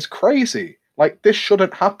 Is crazy. Like, this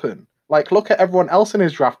shouldn't happen. Like, look at everyone else in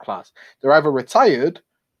his draft class. They're either retired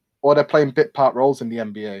or they're playing bit part roles in the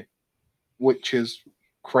NBA, which is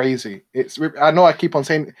crazy. I know I keep on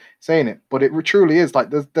saying it, but it truly is. Like,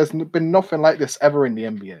 there's been nothing like this ever in the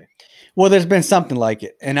NBA. Well, there's been something like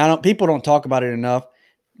it, and people don't talk about it enough.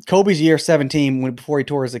 Kobe's year 17 before he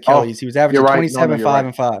tore his Achilles, he was averaging 27, 5,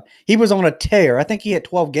 and 5. He was on a tear. I think he had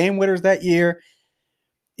 12 game winners that year.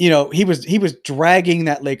 He was dragging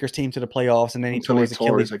that Lakers team to the playoffs, and then he tore his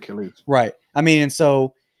Achilles. Right. I mean, and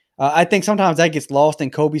so I think sometimes that gets lost in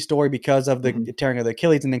Kobe's story because of the tearing of the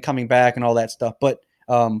Achilles and then coming back and all that stuff. But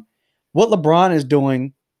what LeBron is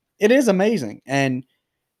doing, it is amazing. And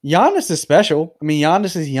Giannis is special. I mean,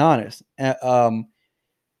 Giannis is Giannis.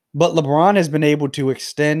 But LeBron has been able to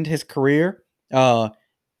extend his career.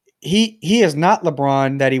 He is not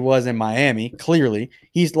LeBron that he was in Miami, clearly.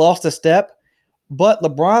 He's lost a step. But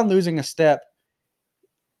LeBron losing a step,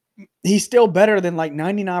 he's still better than like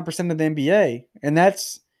 99% of the NBA, and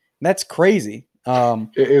that's crazy. It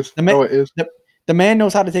is. It is. The man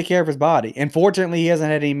knows how to take care of his body, and fortunately, he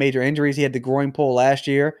hasn't had any major injuries. He had the groin pull last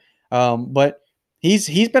year, but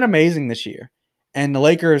he's been amazing this year. And the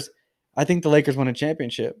Lakers, I think the Lakers won a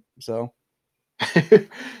championship. So,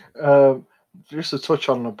 just to touch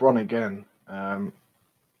on LeBron again, I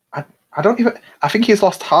think he's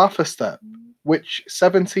lost half a step. Which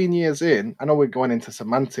 17 years in, I know we're going into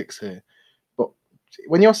semantics here, but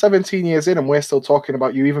when you're 17 years in and we're still talking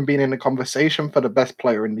about you even being in the conversation for the best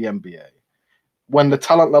player in the NBA, when the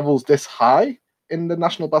talent level's this high in the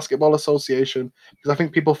National Basketball Association, because I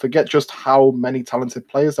think people forget just how many talented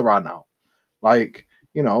players there are now. Like,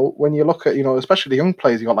 when you look at, especially the young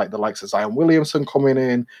players, you got like the likes of Zion Williamson coming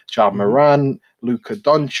in, Ja Morant, Luka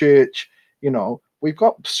Doncic, we've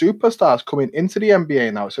got superstars coming into the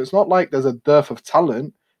NBA now, so it's not like there's a dearth of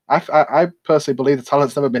talent. I personally believe the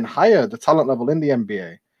talent's never been higher, the talent level in the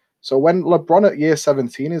NBA. So when LeBron at year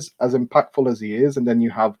 17 is as impactful as he is, and then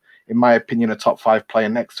you have, in my opinion, a top 5 player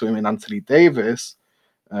next to him in Anthony Davis,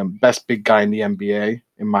 best big guy in the NBA,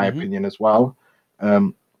 in my opinion as well.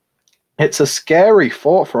 It's a scary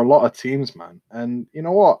thought for a lot of teams, man. And you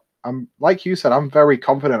know what? Like you said, I'm very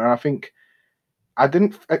confident, and I think I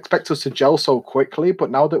didn't expect us to gel so quickly,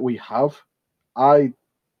 but now that we have, I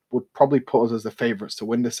would probably put us as the favorites to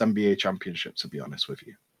win this NBA championship, to be honest with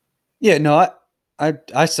you. Yeah, no,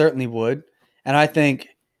 I certainly would. And I think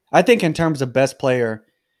in terms of best player,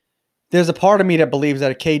 there's a part of me that believes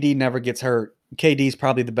that if KD never gets hurt, KD is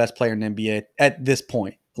probably the best player in the NBA at this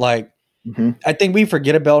point. Like, I think we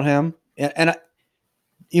forget about him. And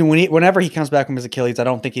whenever he comes back from his Achilles, I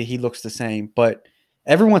don't think he looks the same. But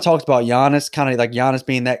everyone talks about Giannis, kind of like Giannis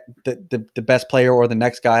being the best player or the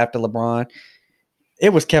next guy after LeBron.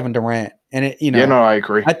 It was Kevin Durant, and I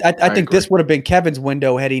agree. I think this would have been Kevin's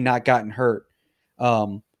window had he not gotten hurt.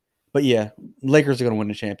 But yeah, Lakers are going to win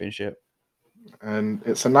the championship, and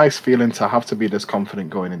it's a nice feeling to have to be this confident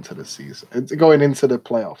going into the season, going into the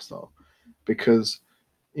playoffs, though, because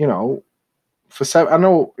I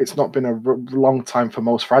know it's not been a long time for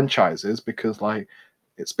most franchises because, like,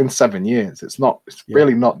 it's been 7 years. It's not. It's Yeah.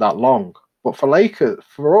 really not that long. But for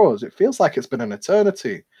us, it feels like it's been an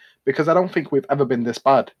eternity because I don't think we've ever been this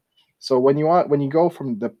bad. So when you go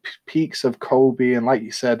from the peaks of Kobe and like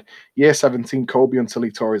you said, year 17 Kobe until he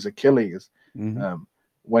tore his Achilles, Hmm. um,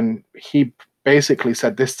 when he basically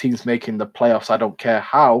said this team's making the playoffs, I don't care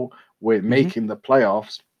how we're Hmm. making the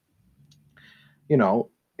playoffs. You know,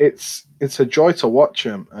 it's a joy to watch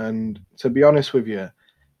him. And to be honest with you,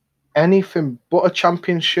 anything but a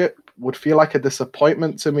championship would feel like a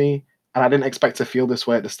disappointment to me. And I didn't expect to feel this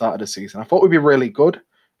way at the start of the season. I thought we'd be really good.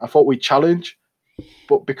 I thought we'd challenge,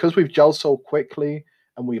 but because we've gelled so quickly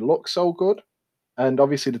and we look so good, and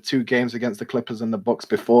obviously the two games against the Clippers and the Bucks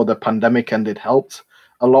before the pandemic ended helped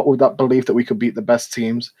a lot with that belief that we could beat the best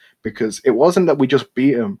teams because it wasn't that we just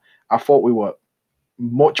beat them. I thought we were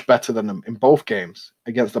much better than them in both games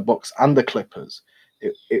against the Bucks and the Clippers.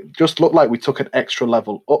 It just looked like we took an extra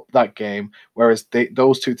level up that game, whereas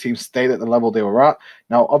those two teams stayed at the level they were at.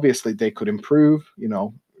 Now, obviously, they could improve. You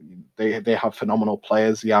know, they have phenomenal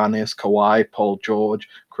players: Giannis, Kawhi, Paul George,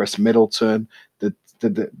 Chris Middleton.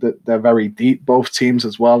 They're very deep, both teams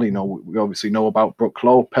as well. You know, we obviously know about Brook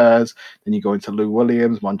Lopez. Then you go into Lou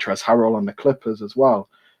Williams, Montrezl Harrell, and the Clippers as well.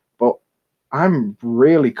 But I'm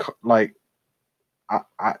really like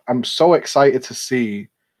I'm so excited to see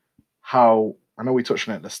how I know we touched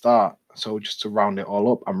on it at the start. So just to round it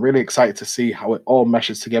all up, I'm really excited to see how it all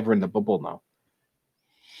meshes together in the bubble now.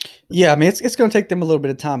 Yeah, I mean, it's going to take them a little bit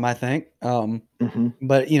of time, I think. Hmm.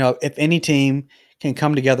 But if any team can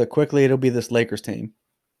come together quickly, it'll be this Lakers team.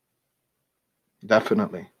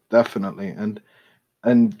 Definitely, definitely,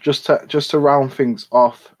 and just to round things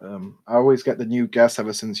off, I always get the new guests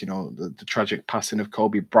ever since the tragic passing of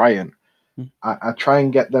Kobe Bryant. I try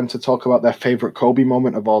and get them to talk about their favorite Kobe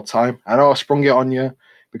moment of all time. I know I sprung it on you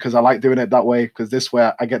because I like doing it that way because this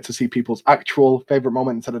way I get to see people's actual favorite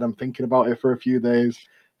moment instead of them thinking about it for a few days.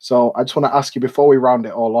 So I just want to ask you before we round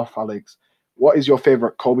it all off, Alex, what is your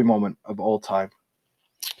favorite Kobe moment of all time?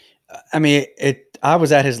 I mean, I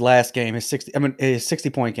was at his last game, his 60. I mean, his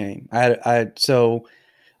 60-point game. So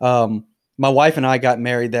um, my wife and I got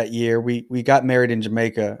married that year. We got married in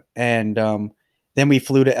Jamaica, and then we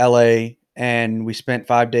flew to LA, and we spent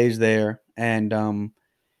 5 days there, and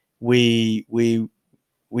we we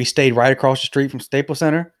we stayed right across the street from Staples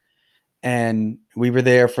Center, and we were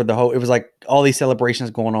there for the whole. It was like all these celebrations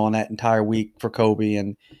going on that entire week for Kobe,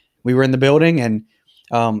 and we were in the building, and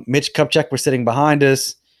Mitch Kupchak was sitting behind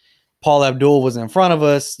us. Paul Abdul was in front of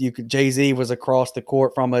us. Jay-Z was across the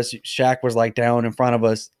court from us. Shaq was like down in front of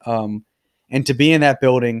us. And to be in that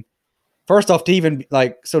building, first off, to even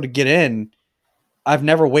to get in, I've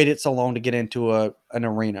never waited so long to get into an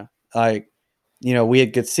arena. We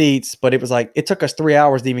had good seats, but it was like it took us 3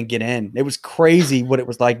 hours to even get in. It was crazy what it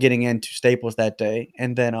was like getting into Staples that day.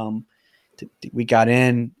 And then we got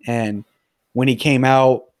in, and when he came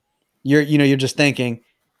out, you're just thinking,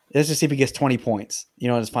 let's just see if he gets 20 points,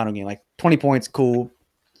 in his final game. Like 20 points, cool,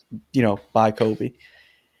 by Kobe.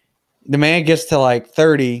 The man gets to like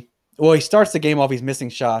 30. Well, he starts the game off, he's missing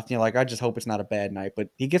shots. Like, I just hope it's not a bad night. But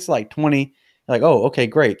he gets to like 20. Like, oh, okay,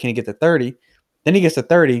 great. Can he get to 30? Then he gets to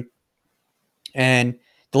 30, and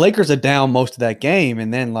the Lakers are down most of that game.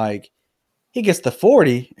 And then, like, he gets to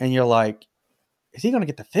 40, and you're like, is he going to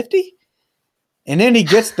get to 50? And then he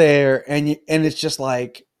gets there, and it's just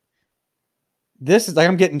like, this is like,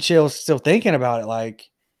 I'm getting chills still thinking about it. Like,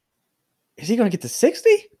 is he going to get to 60?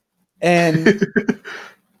 And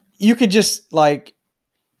you could just like,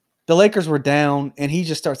 the Lakers were down, and he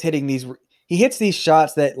just starts hitting these. He hits these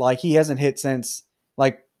shots that like he hasn't hit since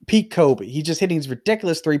like peak Kobe. He's just hitting these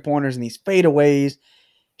ridiculous 3-pointers and these fadeaways.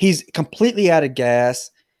 He's completely out of gas,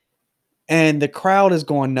 and the crowd is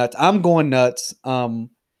going nuts. I'm going nuts. And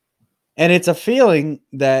it's a feeling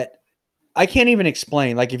that I can't even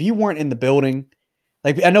explain. Like, if you weren't in the building,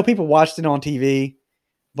 like, I know people watched it on TV,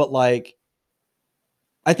 but like,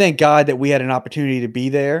 I thank God that we had an opportunity to be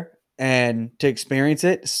there and to experience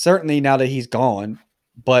it. Certainly now that he's gone,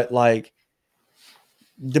 but like,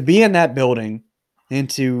 to be in that building and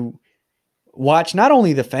to watch not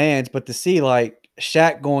only the fans, but to see like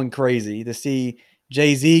Shaq going crazy, to see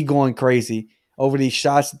Jay-Z going crazy over these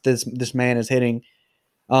shots that this man is hitting.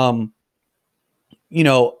 Um, you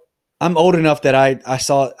know, I'm old enough that I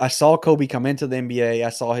saw Kobe come into the NBA. I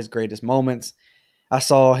saw his greatest moments. I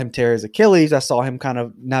saw him tear his Achilles. I saw him kind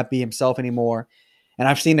of not be himself anymore. And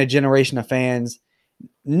I've seen a generation of fans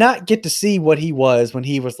not get to see what he was when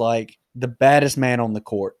he was like the baddest man on the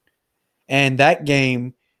court. And that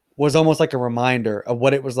game was almost like a reminder of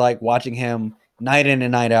what it was like watching him night in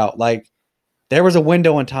and night out. Like, there was a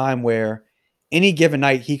window in time where any given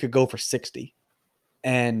night he could go for 60.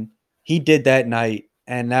 and he did that night,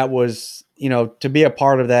 and that was, to be a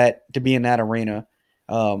part of that, to be in that arena.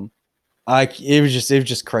 Um, it was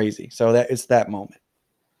just crazy. So that it's that moment.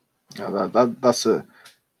 Yeah, that's an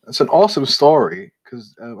awesome story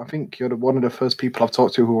because I think you're one of the first people I've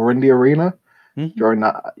talked to who were in the arena Mm-hmm. during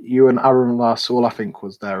that. You and Aaron Larsoul, I think,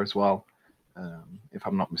 was there as well, if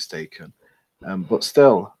I'm not mistaken. But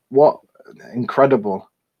still, what incredible!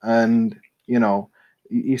 And you know,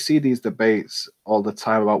 you see these debates all the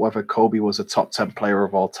time about whether Kobe was a top 10 player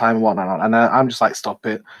of all time and whatnot, and I'm just like, stop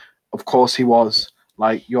it. Of course he was.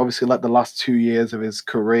 Like, you obviously let the last 2 years of his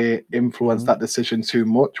career influence Mm-hmm. that decision too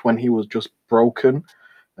much when he was just broken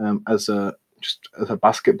as a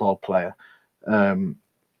basketball player. Um,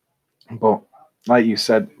 but like you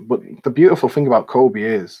said, but the beautiful thing about Kobe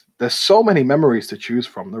is there's so many memories to choose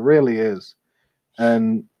from. There really is.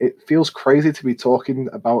 And it feels crazy to be talking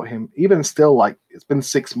about him, even still, like it's been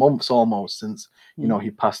 6 months almost since, Mm-hmm. he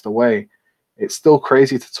passed away. It's still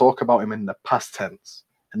crazy to talk about him in the past tense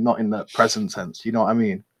and not in the present tense. You know what I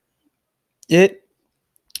mean? It,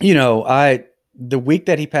 I the week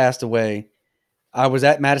that he passed away, I was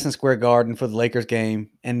at Madison Square Garden for the Lakers game,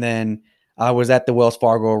 and then I was at the Wells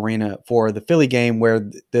Fargo Arena for the Philly game where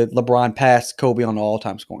the LeBron passed Kobe on the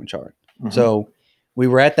all-time scoring chart. Hmm. So we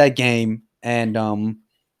were at that game, and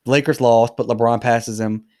Lakers lost, but LeBron passes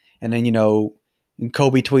him, and then and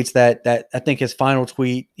Kobe tweets that I think his final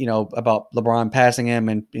tweet, about LeBron passing him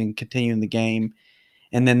and continuing the game,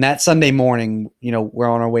 and then that Sunday morning, we're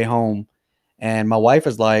on our way home, and my wife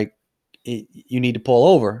is like, you need to pull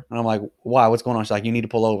over. And I'm like, why? What's going on? She's like, you need to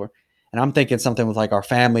pull over. And I'm thinking something with like our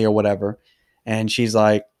family or whatever. And she's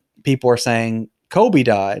like, people are saying Kobe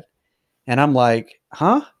died. And I'm like,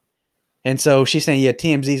 huh? And so she's saying, yeah,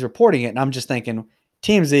 TMZ's reporting it. And I'm just thinking,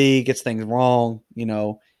 TMZ gets things wrong.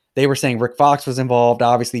 They were saying Rick Fox was involved.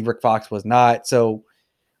 Obviously, Rick Fox was not. So,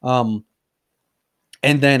 um,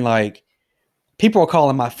 and then like people are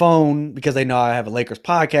calling my phone because they know I have a Lakers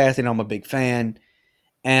podcast. They know I'm a big fan,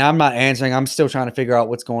 and I'm not answering. I'm still trying to figure out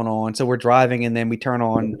what's going on. So we're driving, and then we turn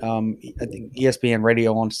on, I think ESPN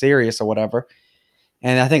radio on Sirius or whatever,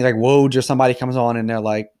 and I think like Woj or somebody comes on, and they're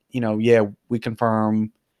like, yeah, we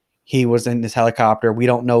confirm he was in this helicopter. We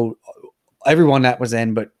don't know everyone that was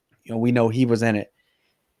in, but we know he was in it.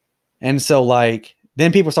 And so like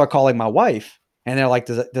then people start calling my wife, and they're like,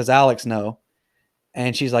 does Alex know?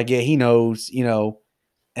 And she's like, yeah, he knows.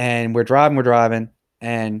 And we're driving,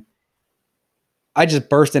 and I just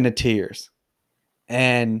burst into tears,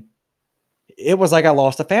 and it was like I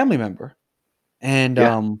lost a family member, and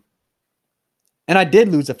Yeah. um, and I did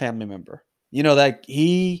lose a family member. That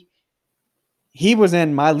he was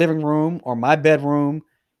in my living room or my bedroom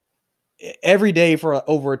every day for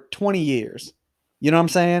over 20 years. You know what I'm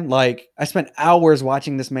saying? Like I spent hours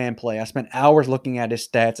watching this man play. I spent hours looking at his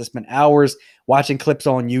stats. I spent hours watching clips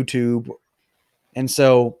on YouTube, and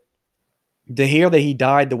so to hear that he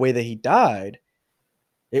died the way that he died,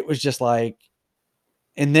 it was just like,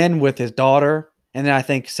 and then with his daughter, and then I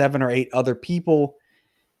think 7 or 8 other people,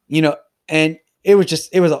 you know, and it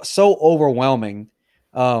was so overwhelming.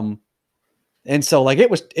 Um, and so like it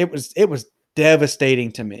was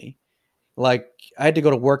devastating to me. Like I had to go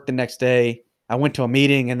to work the next day. I went to a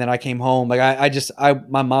meeting and then I came home. Like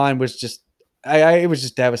my mind was just, it was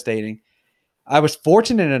just devastating. I was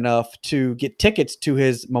fortunate enough to get tickets to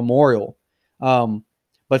his memorial. Um,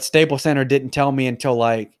 but Staples Center didn't tell me until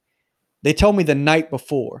like they told me the night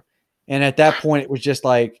before. And at that point, it was just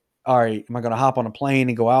like, all right, am I going to hop on a plane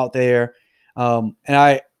and go out there? And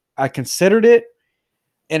I considered it.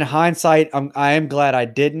 In hindsight, I am glad I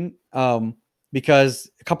didn't, because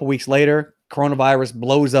a couple weeks later, coronavirus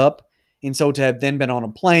blows up. And so to have then been on a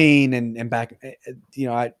plane and back,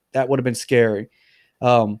 that would have been scary.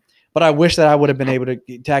 Um, but I wish that I would have been able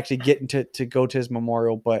to actually get into to go to his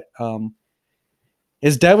memorial. But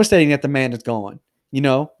it's devastating that the man is gone. You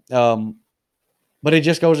know, but it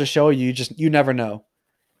just goes to show you never know.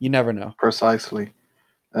 You never know. Precisely.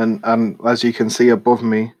 And as you can see above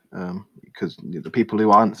me, because the people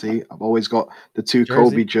who aren't see, I've always got the two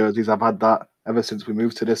Kobe Jersey. jerseys. I've had that ever since we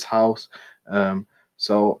moved to this house.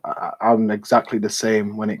 So I'm exactly the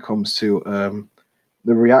same when it comes to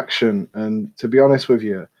the reaction. And to be honest with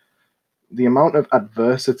you, the amount of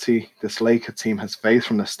adversity this Laker team has faced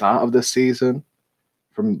from the start of the season,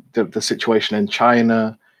 from the situation in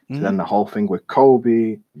China to Mm-hmm. then the whole thing with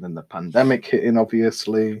Kobe, and then the pandemic hitting,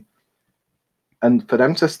 obviously, and for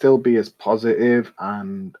them to still be as positive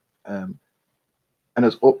um, and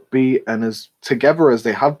as upbeat and as together as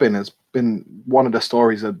they have been has been one of the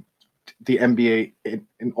stories of the NBA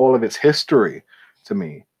in all of its history to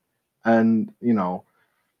me. And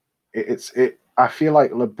it's I feel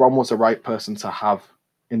like LeBron was the right person to have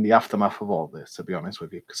in the aftermath of all this, to be honest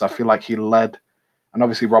with you, because I feel like he led, and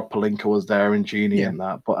obviously Rob Pelinka was there and Genie Yeah. and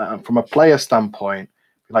that, but from a player standpoint,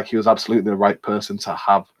 I feel like he was absolutely the right person to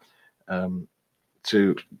have um,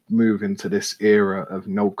 to move into this era of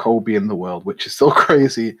no Kobe in the world, which is still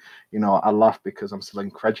crazy. You know, I laugh because I'm still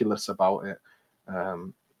incredulous about it.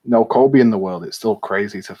 No Kobe in the world, it's still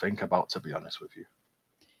crazy to think about, to be honest with you.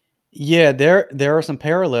 Yeah, there are some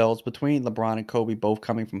parallels between LeBron and Kobe, both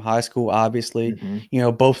coming from high school, obviously.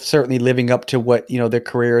 Mm-hmm. Both certainly living up to what, their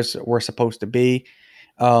careers were supposed to be.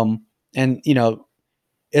 Um, and,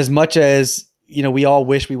 as much as, we all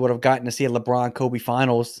wish we would have gotten to see a LeBron Kobe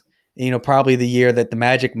finals, probably the year that the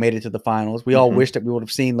Magic made it to the finals. We all Mm-hmm. wish that we would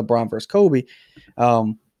have seen LeBron versus Kobe.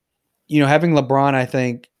 Um, having LeBron, I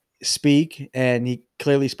think, speak, and he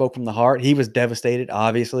clearly spoke from the heart. He was devastated,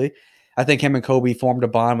 obviously. I think him and Kobe formed a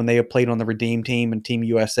bond when they played on the Redeem team and Team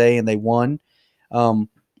USA, and they won. Um,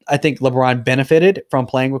 I think LeBron benefited from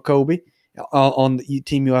playing with Kobe on the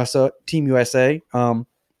Team USA. Team USA,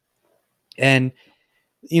 and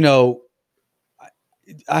you know,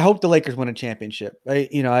 I hope the Lakers win a championship.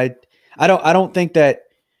 I don't think that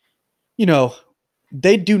you know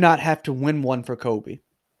they do not have to win one for Kobe.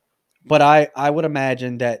 But I would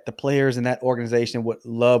imagine that the players in that organization would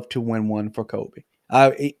love to win one for Kobe.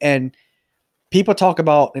 And people talk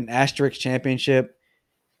about an asterisk championship.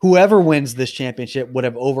 Whoever wins this championship would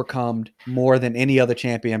have overcome more than any other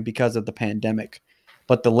champion because of the pandemic.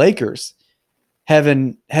 But the Lakers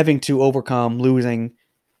having to overcome losing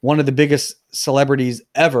one of the biggest celebrities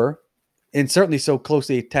ever, and certainly so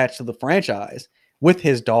closely attached to the franchise with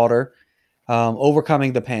his daughter,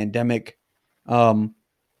 overcoming the pandemic. Um,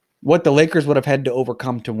 what the Lakers would have had to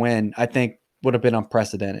overcome to win, I think, would have been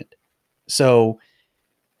unprecedented. So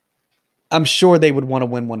I'm sure they would want to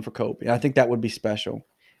win one for Kobe. I think that would be special.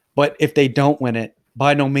 But if they don't win it,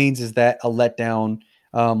 by no means is that a letdown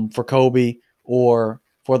for Kobe or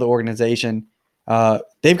for the organization.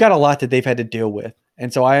 They've got a lot that they've had to deal with,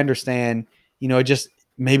 and so I understand. Just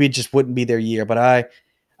maybe it just wouldn't be their year, but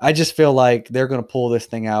I just feel like they're going to pull this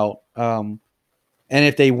thing out. And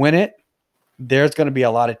if they win it, there's going to be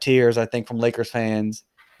a lot of tears, I think, from Lakers fans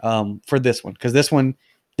for this one, because this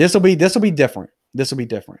will be different. This will be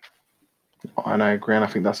different. And I agree, and I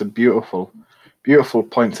think that's a beautiful, beautiful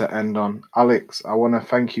point to end on. Alex, I want to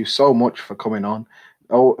thank you so much for coming on.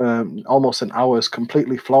 Oh, almost an hour has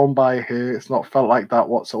completely flown by here. It's not felt like that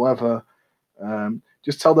whatsoever.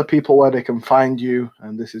 Just tell the people where they can find you,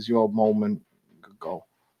 and this is your moment. Go.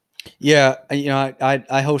 Yeah,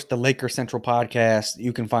 I host the Laker Central podcast.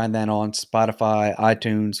 You can find that on Spotify,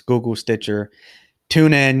 iTunes, Google, Stitcher,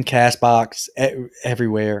 TuneIn, Castbox,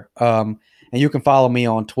 everywhere. And you can follow me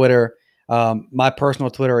on Twitter. My personal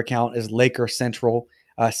Twitter account is Laker Central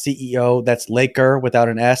CEO. That's Laker without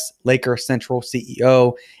an S, Laker Central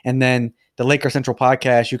CEO. And then the Laker Central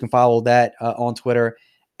podcast, you can follow that on Twitter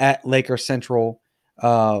at Laker Central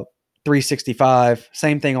 365.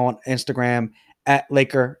 Same thing on Instagram at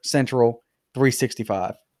Laker Central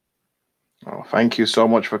 365. Oh, thank you so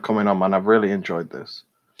much for coming on, man. I've really enjoyed this.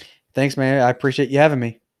 Thanks, man. I appreciate you having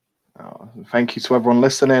me. Thank you to everyone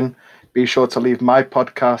listening. Be sure to leave my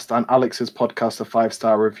podcast and Alex's podcast a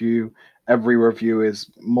 5-star review. Every review is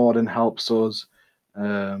more than helps us.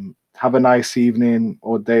 Have a nice evening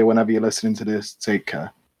or day whenever you're listening to this. Take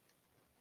care.